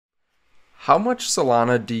How much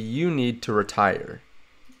Solana do you need to retire?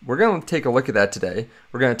 We're going to take a look at that today.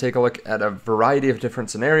 We're going to take a look at a variety of different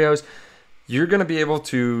scenarios. You're going to be able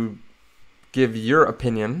to give your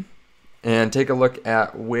opinion and take a look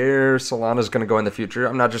at where Solana is going to go in the future.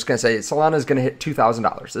 I'm not just going to say Solana is going to hit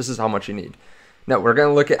 $2,000. This is how much you need. No, we're going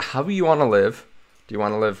to look at how you want to live. Do you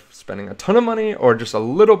want to live spending a ton of money or just a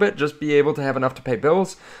little bit, just be able to have enough to pay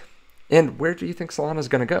bills? And where do you think Solana is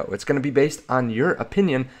going to go? It's going to be based on your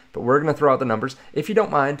opinion, but we're going to throw out the numbers. If you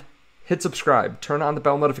don't mind, hit subscribe. Turn on the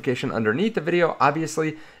bell notification underneath the video.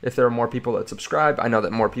 Obviously, if there are more people that subscribe, I know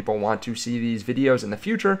that more people want to see these videos in the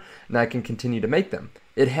future, and I can continue to make them.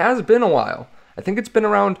 It has been a while. I think it's been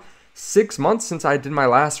around 6 months since I did my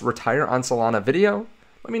last Retire on Solana video.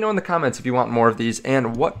 Let me know in the comments if you want more of these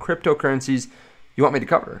and what cryptocurrencies you want me to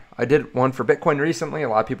cover. I did one for Bitcoin recently. A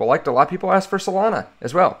lot of people liked it. A lot of people asked for Solana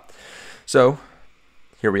as well. So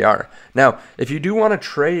here we are. Now, if you do want to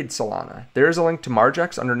trade Solana, there is a link to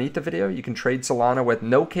Margex underneath the video. You can trade Solana with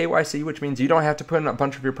no KYC, which means you don't have to put in a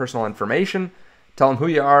bunch of your personal information, tell them who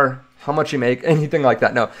you are, how much you make, anything like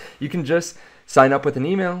that. No, you can just sign up with an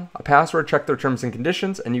email, a password, check their terms and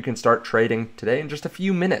conditions, and you can start trading today in just a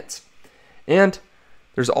few minutes. And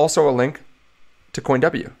there's also a link to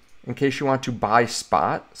CoinW. In case you want to buy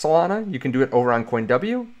spot Solana, you can do it over on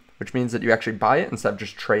CoinW, which means that you actually buy it instead of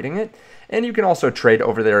just trading it. And you can also trade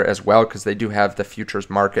over there as well because they do have the futures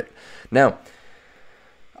market. Now,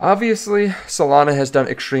 obviously, Solana has done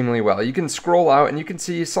extremely well. You can scroll out and you can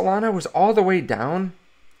see Solana was all the way down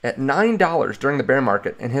at $9 during the bear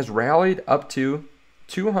market and has rallied up to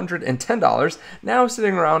 $210, now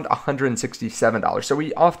sitting around $167. So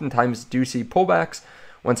we oftentimes do see pullbacks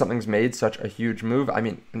when something's made such a huge move. I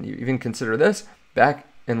mean, when you even consider this, back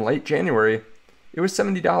in late January, it was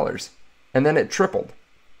 $70, and then it tripled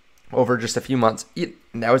over just a few months.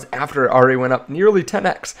 And that was after it already went up nearly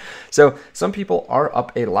 10x. So some people are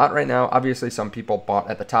up a lot right now. Obviously, some people bought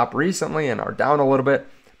at the top recently and are down a little bit.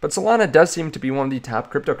 But Solana does seem to be one of the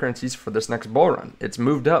top cryptocurrencies for this next bull run. It's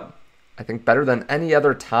moved up, I think, better than any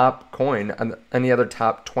other top coin and any other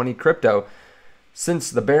top 20 crypto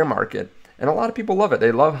since the bear market. And a lot of people love it.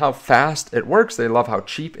 They love how fast it works. They love how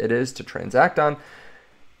cheap it is to transact on.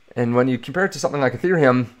 And when you compare it to something like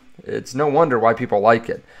Ethereum, it's no wonder why people like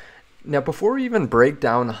it. Now, before we even break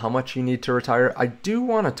down how much you need to retire, I do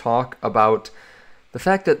want to talk about the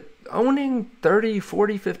fact that owning 30,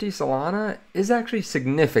 40, 50 Solana is actually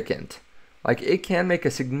significant. Like, it can make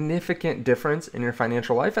a significant difference in your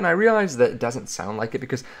financial life. And I realize that it doesn't sound like it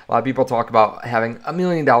because a lot of people talk about having $1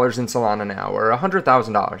 million in Solana now or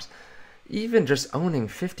 $100,000. Even just owning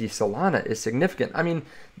 50 Solana is significant. I mean,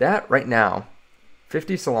 that right now,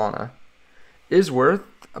 50 Solana is worth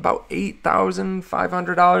about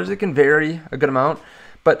 $8,500. It can vary a good amount,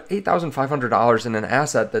 but $8,500 in an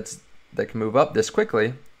asset that can move up this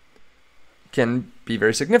quickly can be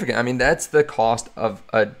very significant. I mean, that's the cost of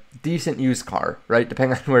a decent used car, right?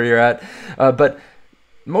 Depending on where you're at. But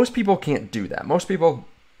most people can't do that. Most people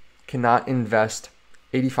cannot invest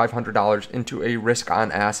 $8,500 into a risk-on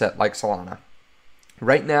asset like Solana.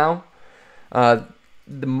 Right now,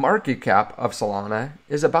 the market cap of Solana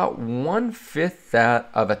is about 1/5 that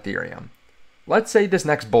of Ethereum. Let's say this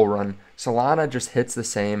next bull run, Solana just hits the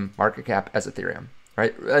same market cap as Ethereum,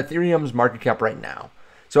 right? Ethereum's market cap right now.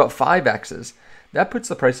 So at 5x's, that puts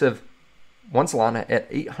the price of one Solana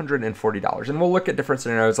at $840. And we'll look at different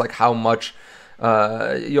scenarios like how much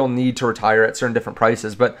you'll need to retire at certain different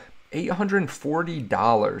prices. But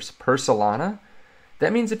 $840 per Solana,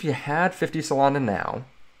 that means if you had 50 Solana now,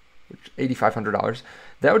 which $8,500,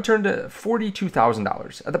 that would turn to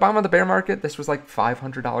 $42,000. At the bottom of the bear market, this was like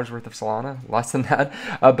 $500 worth of Solana, less than that,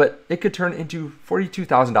 but it could turn into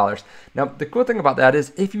 $42,000. Now, the cool thing about that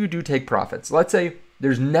is if you do take profits, let's say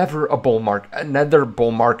there's never another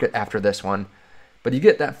bull market after this one, but you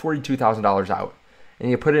get that $42,000 out and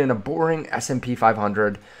you put it in a boring S&P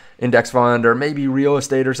 500 index fund or maybe real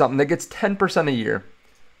estate or something that gets 10% a year.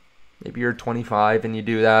 Maybe you're 25 and you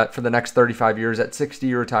do that for the next 35 years. At 60,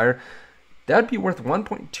 you retire. That'd be worth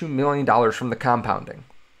 $1.2 million from the compounding.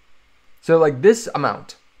 So like this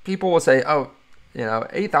amount, people will say, oh, you know,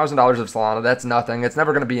 $8,000 of Solana, that's nothing. It's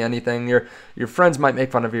never going to be anything. Your friends might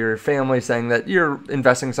make fun of your family saying that you're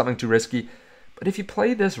investing something too risky. But if you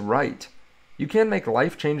play this right, you can make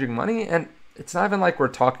life-changing money. And it's not even like we're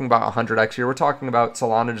talking about 100x here. We're talking about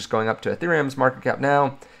Solana just going up to Ethereum's market cap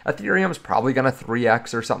now. Ethereum's probably going to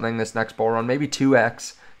 3x or something this next bull run, maybe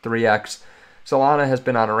 2x, 3x. Solana has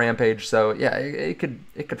been on a rampage, so yeah, it could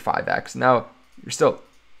 5x. Now, you're still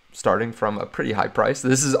starting from a pretty high price.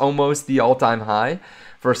 This is almost the all-time high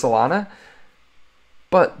for Solana.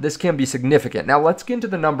 but this can be significant. Now let's get into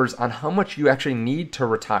the numbers on how much you actually need to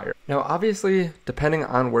retire. Now, obviously, depending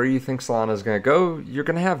on where you think Solana is going to go, you're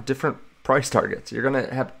going to have different price targets. You're going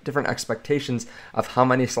to have different expectations of how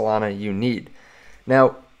many Solana you need.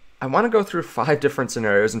 Now, I want to go through 5 different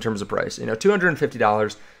scenarios in terms of price.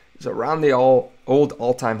 $250 is around the old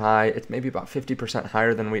all-time high. It's maybe about 50%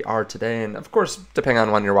 higher than we are today. And of course, depending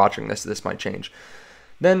on when you're watching this might change.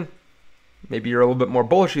 Then maybe you're a little bit more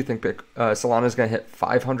bullish. You think Solana is going to hit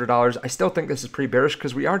 $500. I still think this is pretty bearish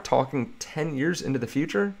because we are talking 10 years into the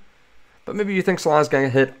future. But maybe you think Solana is going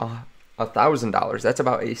to hit $1,000. That's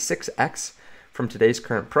about a 6x from today's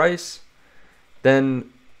current price.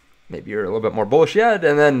 Then maybe you're a little bit more bullish yet.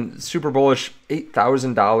 And then super bullish,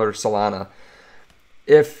 $8,000 Solana.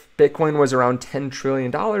 If Bitcoin was around $10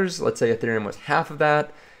 trillion, let's say Ethereum was half of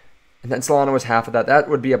that, and then Solana was half of that, that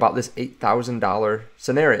would be about this $8,000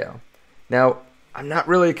 scenario. Now, I'm not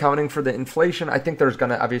really accounting for the inflation. I think there's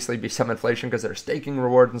going to obviously be some inflation because there's staking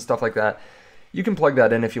rewards and stuff like that. You can plug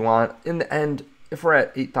that in if you want. In the end, if we're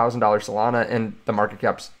at $8,000 Solana and the market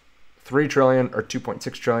cap's 3 trillion or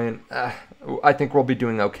 2.6 trillion, I think we'll be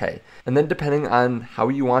doing okay. And then depending on how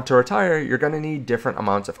you want to retire, you're going to need different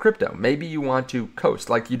amounts of crypto. Maybe you want to coast,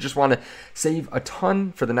 like you just want to save a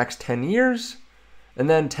ton for the next 10 years. And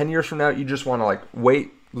then 10 years from now, you just want to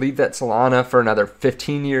wait, leave that Solana for another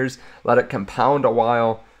 15 years, let it compound a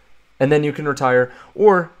while, and then you can retire.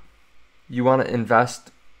 Or you want to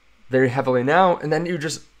invest very heavily now, and then you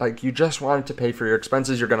just want it to pay for your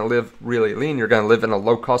expenses. You're going to live really lean. You're going to live in a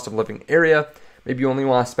low cost of living area. Maybe you only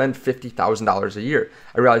want to spend $50,000 a year.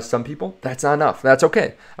 I realize some people, that's not enough. That's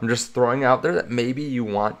okay. I'm just throwing out there that maybe you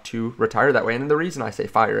want to retire that way. And the reason I say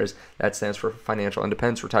FIRE is that stands for financial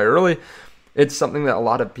independence, retire early. It's something that a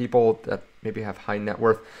lot of people that maybe have high net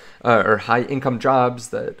worth or high income jobs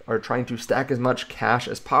that are trying to stack as much cash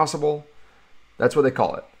as possible. That's what they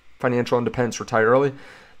call it. Financial independence, retire early.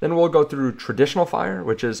 Then we'll go through traditional FIRE,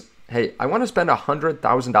 which is, hey, I want to spend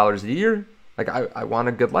 $100,000 a year. I want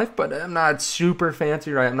a good life, but I'm not super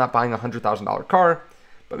fancy, right? I'm not buying a $100,000 car,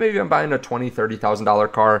 but maybe I'm buying a $20,000,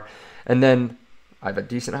 $30,000 car. And then I have a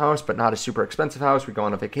decent house, but not a super expensive house. We go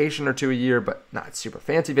on a vacation or 2 a year, but not super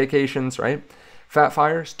fancy vacations, right? Fat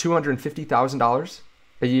FIRE's $250,000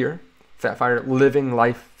 a year. Fat FIRE, living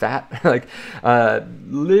life fat,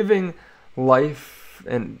 living life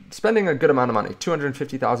and spending a good amount of money,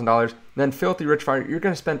 $250,000. Then filthy rich FIRE, you're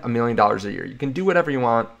going to spend $1 million a year. You can do whatever you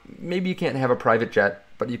want. Maybe you can't have a private jet,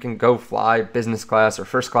 but you can go fly business class or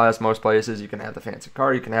first class most places. You can have the fancy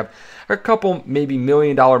car. You can have a couple maybe $1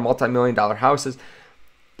 million, multi-million dollar houses.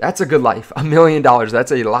 That's a good life. $1 million.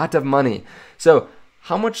 That's a lot of money. So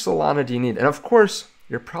how much Solana do you need? And of course,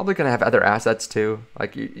 you're probably going to have other assets too.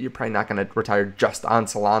 You're probably not going to retire just on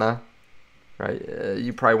Solana. Right?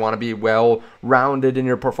 You probably want to be well-rounded in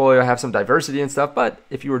your portfolio, have some diversity and stuff, but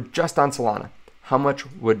if you were just on Solana, how much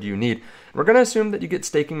would you need? We're going to assume that you get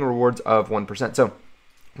staking rewards of 1%. So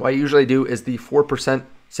what I usually do is the 4%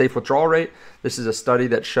 safe withdrawal rate. This is a study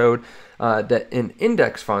that showed that in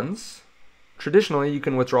index funds, traditionally you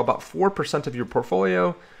can withdraw about 4% of your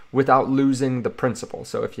portfolio without losing the principal.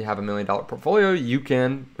 So if you have $1 million portfolio, you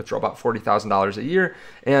can withdraw about $40,000 a year,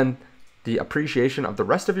 and the appreciation of the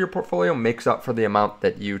rest of your portfolio makes up for the amount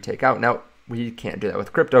that you take out. Now, we can't do that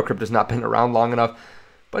with crypto. Crypto's not been around long enough,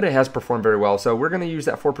 but it has performed very well. So we're going to use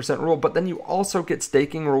that 4% rule, but then you also get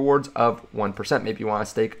staking rewards of 1%. Maybe you want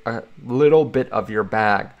to stake a little bit of your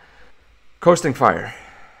bag. Coasting FIRE,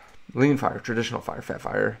 lean FIRE, traditional FIRE, fat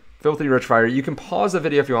FIRE, filthy rich FIRE. You can pause the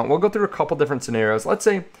video if you want. We'll go through a couple different scenarios. Let's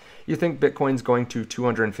say you think Bitcoin's going to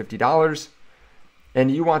 $250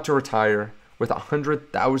 and you want to retire with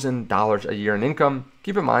 $100,000 a year in income.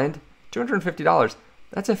 Keep in mind, $250,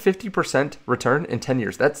 that's a 50% return in 10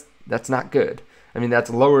 years. That's not good. I mean,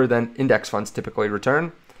 that's lower than index funds typically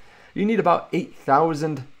return. You need about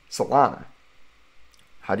 8,000 Solana.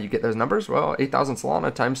 How do you get those numbers? Well, 8,000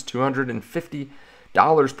 Solana times $250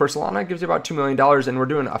 per Solana gives you about $2 million, and we're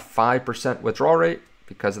doing a 5% withdrawal rate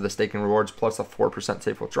because of the staking rewards plus a 4%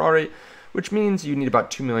 safe withdrawal rate, which means you need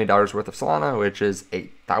about $2 million worth of Solana, which is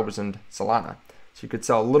 8,000 Solana. So you could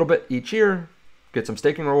sell a little bit each year, get some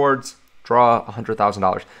staking rewards, draw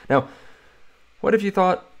 $100,000. Now, what if you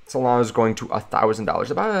thought Solana is going to $1,000?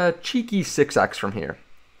 About a cheeky 6x from here.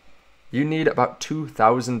 You need about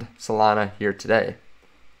 2,000 Solana here today.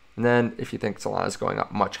 And then if you think Solana is going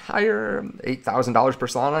up much higher, $8,000 per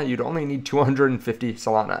Solana, you'd only need 250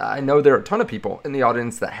 Solana. I know there are a ton of people in the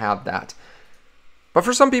audience that have that. But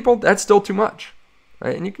for some people, that's still too much,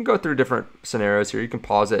 right? And you can go through different scenarios here. You can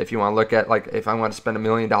pause it if you want to look at, like, if I want to spend $1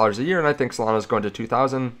 million a year and I think Solana is going to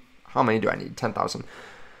 2,000, how many do I need? 10,000.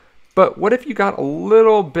 But what if you got a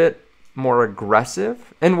little bit more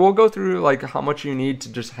aggressive? And we'll go through like how much you need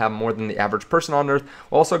to just have more than the average person on earth.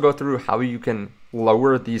 We'll also go through how you can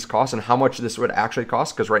lower these costs and how much this would actually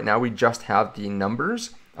cost, because right now we just have the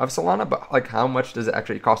numbers of Solana, but like how much does it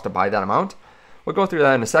actually cost to buy that amount? We'll go through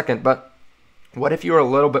that in a second. But what if you were a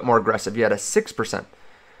little bit more aggressive? You had a 6%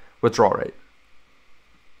 withdrawal rate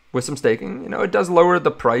with some staking. You know, it does lower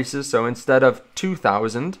the prices. So instead of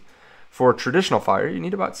 2,000 for traditional fire, you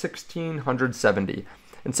need about 1,670.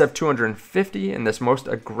 Instead of 250 in this most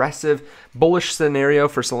aggressive bullish scenario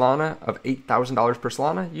for Solana of $8,000 per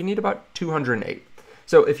Solana, you need about 208.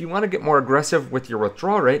 So if you want to get more aggressive with your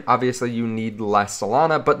withdrawal rate, obviously you need less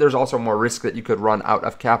Solana, but there's also more risk that you could run out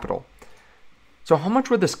of capital. So how much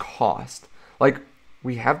would this cost? Like,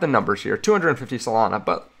 we have the numbers here, 250 Solana,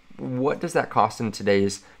 but what does that cost in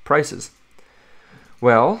today's prices?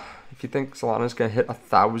 Well, if you think Solana is going to hit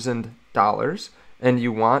 $1,000 and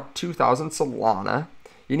you want 2,000 Solana,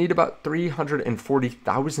 you need about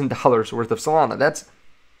 $340,000 worth of Solana.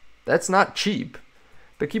 That's not cheap.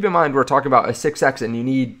 But keep in mind, we're talking about a 6x and you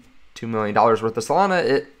need $2 million worth of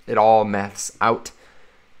Solana. It all maths out.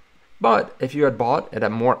 But if you had bought at a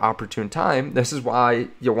more opportune time, this is why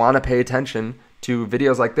you want to pay attention to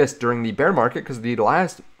videos like this during the bear market, because the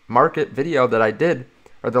last market video that I did,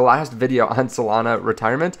 or the last video on Solana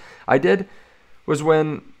retirement I did, was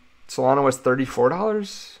when Solana was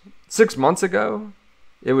 $34. 6 months ago,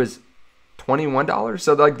 it was $21.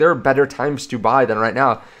 So like there are better times to buy than right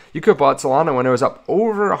now. You could have bought Solana when it was up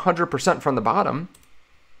over 100% from the bottom.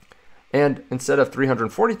 And instead of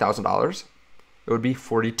 $340,000, it would be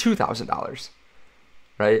 $42,000,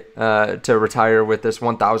 right? To retire with this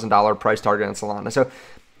 $1,000 price target on Solana. So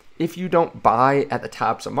if you don't buy at the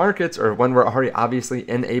tops of markets, or when we're already obviously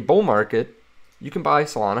in a bull market, you can buy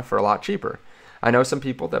Solana for a lot cheaper. I know some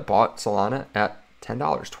people that bought Solana at $10,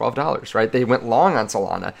 $12, right? They went long on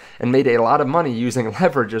Solana and made a lot of money using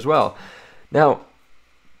leverage as well. Now,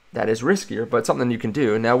 that is riskier, but something you can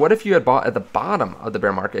do. Now, what if you had bought at the bottom of the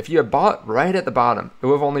bear market? If you had bought right at the bottom, it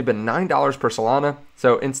would have only been $9 per Solana.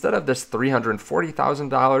 So instead of this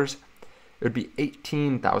 $340,000, it would be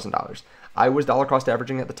 $18,000. I was dollar cost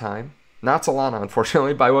averaging at the time, not Solana,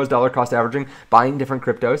 unfortunately, but I was dollar cost averaging, buying different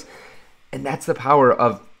cryptos. And that's the power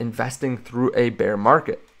of investing through a bear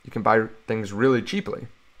market. You can buy things really cheaply.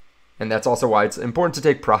 And that's also why it's important to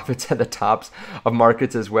take profits at the tops of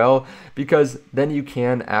markets as well, because then you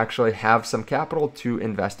can actually have some capital to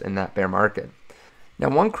invest in that bear market. Now,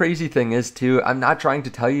 one crazy thing is too, I'm not trying to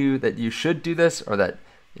tell you that you should do this or that,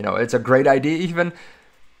 you know, it's a great idea even,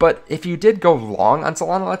 but if you did go long on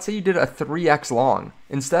Solana, let's say you did a 3x long,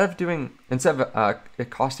 instead of it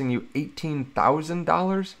costing you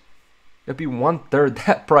 $18,000, it'd be 1/3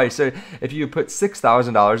 that price. So if you put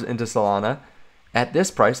 $6,000 into Solana at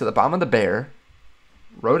this price at the bottom of the bear,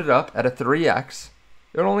 wrote it up at a 3x,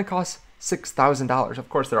 it would only cost $6,000. Of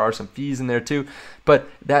course, there are some fees in there too, but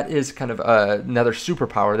that is kind of another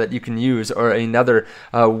superpower that you can use, or another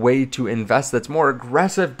way to invest that's more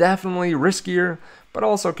aggressive, definitely riskier, but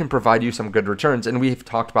also can provide you some good returns. And we've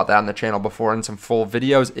talked about that on the channel before in some full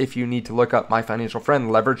videos. If you need to look up My Financial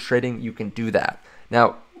Friend Leverage Trading, you can do that.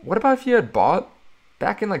 Now, what about if you had bought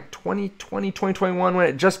back in like 2020, 2021 when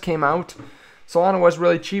it just came out? Solana was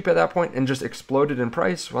really cheap at that point and just exploded in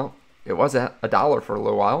price. Well, it was at $1 for a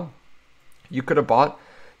little while. You could have bought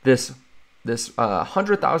this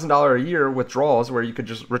 $100,000 a year withdrawals where you could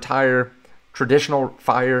just retire traditional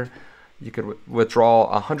fire. You could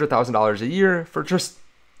withdraw $100,000 a year for just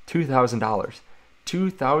 $2,000.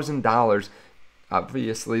 $2,000.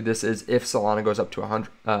 Obviously, this is if Solana goes up to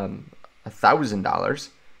 $1,000.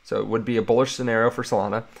 So it would be a bullish scenario for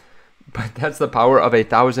Solana. But that's the power of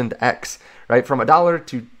 1,000x, right? From $1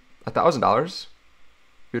 to $1,000,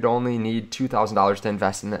 you'd only need $2,000 to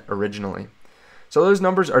invest in it originally. So those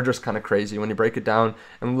numbers are just kind of crazy when you break it down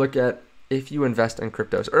and look at if you invest in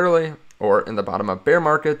cryptos early or in the bottom of bear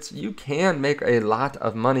markets, you can make a lot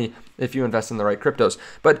of money if you invest in the right cryptos.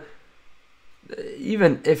 But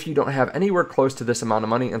even if you don't have anywhere close to this amount of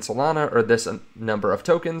money in Solana or this number of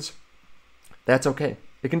tokens, that's okay.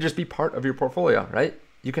 It can just be part of your portfolio, right?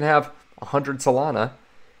 You can have 100 Solana,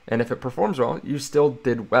 and if it performs well, you still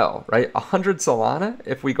did well, right? 100 Solana,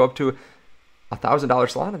 if we go up to $1,000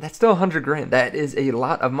 Solana, that's still 100 grand. That is a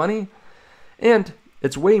lot of money, and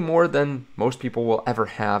it's way more than most people will ever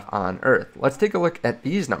have on Earth. Let's take a look at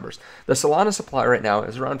these numbers. The Solana supply right now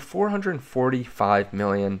is around 445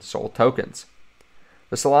 million sold tokens.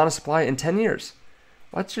 The Solana supply in 10 years,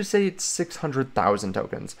 let's just say it's 600,000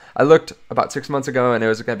 tokens. I looked about 6 months ago and it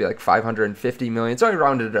was going to be like 550 million. So I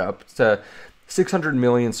rounded it up to 600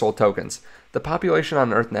 million sold tokens. The population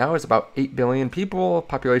on Earth now is about 8 billion people.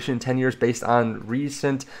 Population in 10 years based on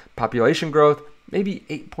recent population growth, maybe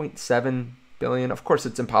 8.7 billion. Of course,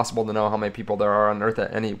 it's impossible to know how many people there are on Earth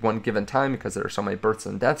at any one given time because there are so many births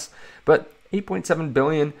and deaths. But 8.7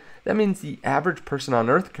 billion, that means the average person on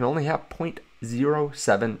Earth can only have 0.07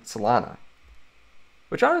 Solana.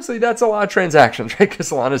 Which honestly, that's a lot of transactions, right? Because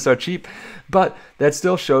Solana is so cheap. But that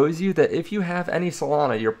still shows you that if you have any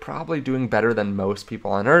Solana, you're probably doing better than most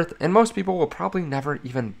people on Earth. And most people will probably never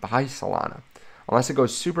even buy Solana unless it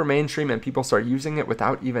goes super mainstream and people start using it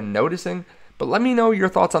without even noticing. But let me know your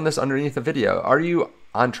thoughts on this underneath the video. Are you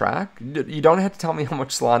on track? You don't have to tell me how much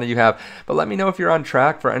Solana you have, but let me know if you're on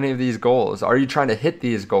track for any of these goals. Are you trying to hit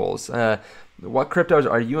these goals? What cryptos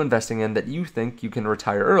are you investing in that you think you can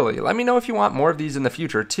retire early? Let me know if you want more of these in the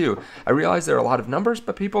future too. I realize there are a lot of numbers,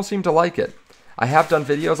 but people seem to like it. I have done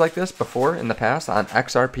videos like this before in the past on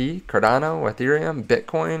XRP, Cardano, Ethereum,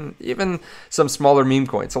 Bitcoin, even some smaller meme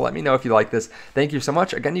coins. So let me know if you like this. Thank you so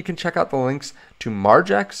much. Again, you can check out the links to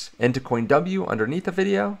MargX and to CoinW underneath the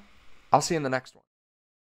video. I'll see you in the next one.